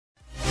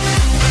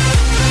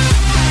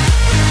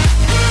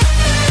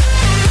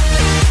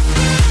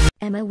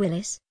Emma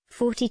Willis,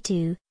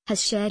 42,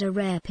 has shared a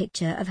rare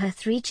picture of her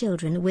 3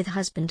 children with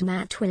husband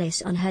Matt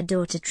Willis on her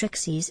daughter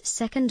Trixie's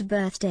 2nd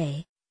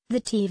birthday.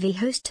 The TV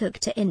host took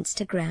to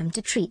Instagram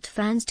to treat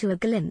fans to a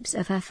glimpse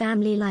of her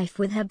family life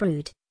with her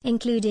brood,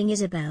 including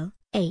Isabel,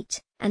 8,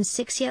 and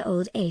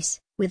 6-year-old Ace,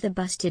 with the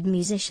busted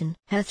musician.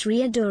 Her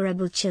 3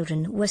 adorable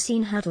children were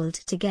seen huddled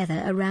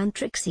together around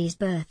Trixie's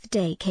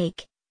birthday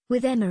cake,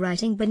 with Emma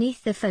writing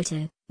beneath the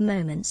photo,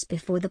 moments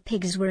before the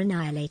pigs were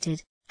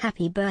annihilated,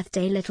 "Happy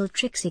birthday little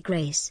Trixie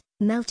Grace,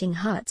 melting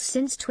hearts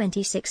since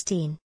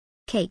 2016.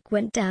 Cake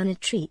went down a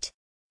treat."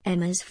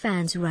 Emma's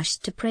fans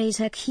rushed to praise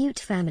her cute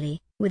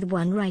family, with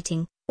one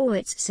writing, "Oh,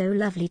 it's so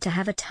lovely to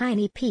have a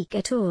tiny peek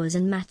at ours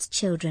and Matt's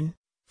children.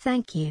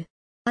 Thank you."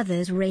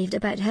 Others raved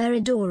about her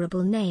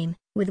adorable name,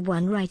 with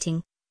one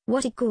writing,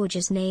 "What a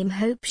gorgeous name,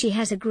 hope she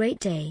has a great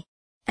day."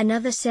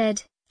 Another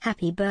said,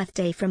 "Happy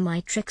birthday from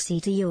my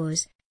Trixie to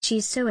yours,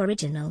 she's so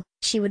original,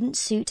 she wouldn't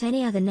suit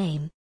any other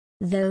name."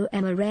 Though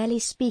Emma rarely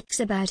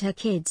speaks about her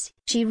kids,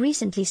 she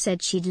recently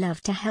said she'd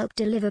love to help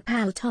deliver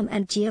pal Tom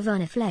and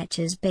Giovanna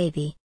Fletcher's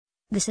baby.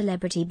 The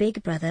celebrity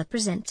Big Brother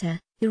presenter,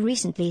 who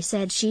recently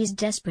said she's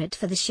desperate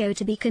for the show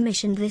to be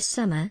commissioned this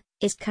summer,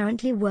 is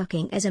currently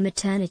working as a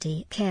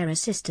maternity care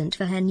assistant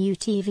for her new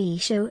TV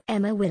show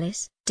Emma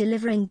Willis,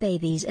 delivering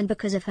babies, and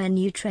because of her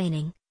new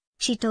training,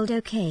 she told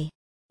OK!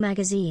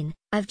 Magazine,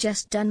 "I've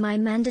just done my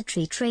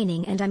mandatory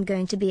training and I'm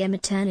going to be a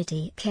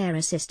maternity care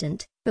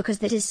assistant, because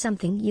that is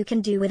something you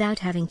can do without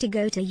having to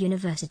go to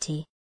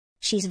university."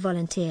 She's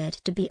volunteered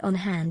to be on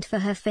hand for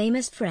her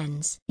famous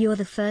friends. "You're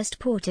the first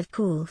port of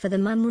call for the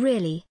mum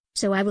really,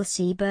 so I will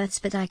see births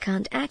but I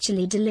can't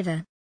actually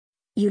deliver.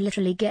 You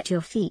literally get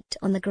your feet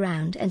on the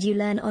ground and you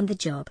learn on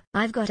the job.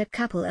 I've got a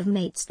couple of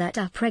mates that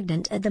are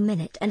pregnant at the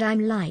minute and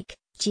I'm like,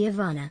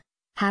 Giovanna,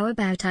 how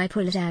about I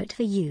pull it out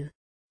for you?"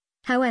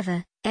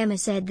 However, Emma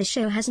said the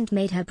show hasn't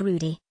made her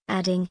broody,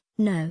 adding,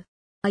 "No.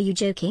 Are you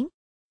joking?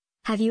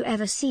 Have you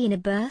ever seen a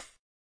birth?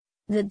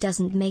 That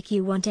doesn't make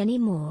you want any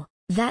more.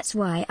 That's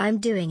why I'm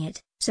doing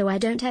it, so I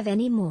don't have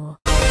any more."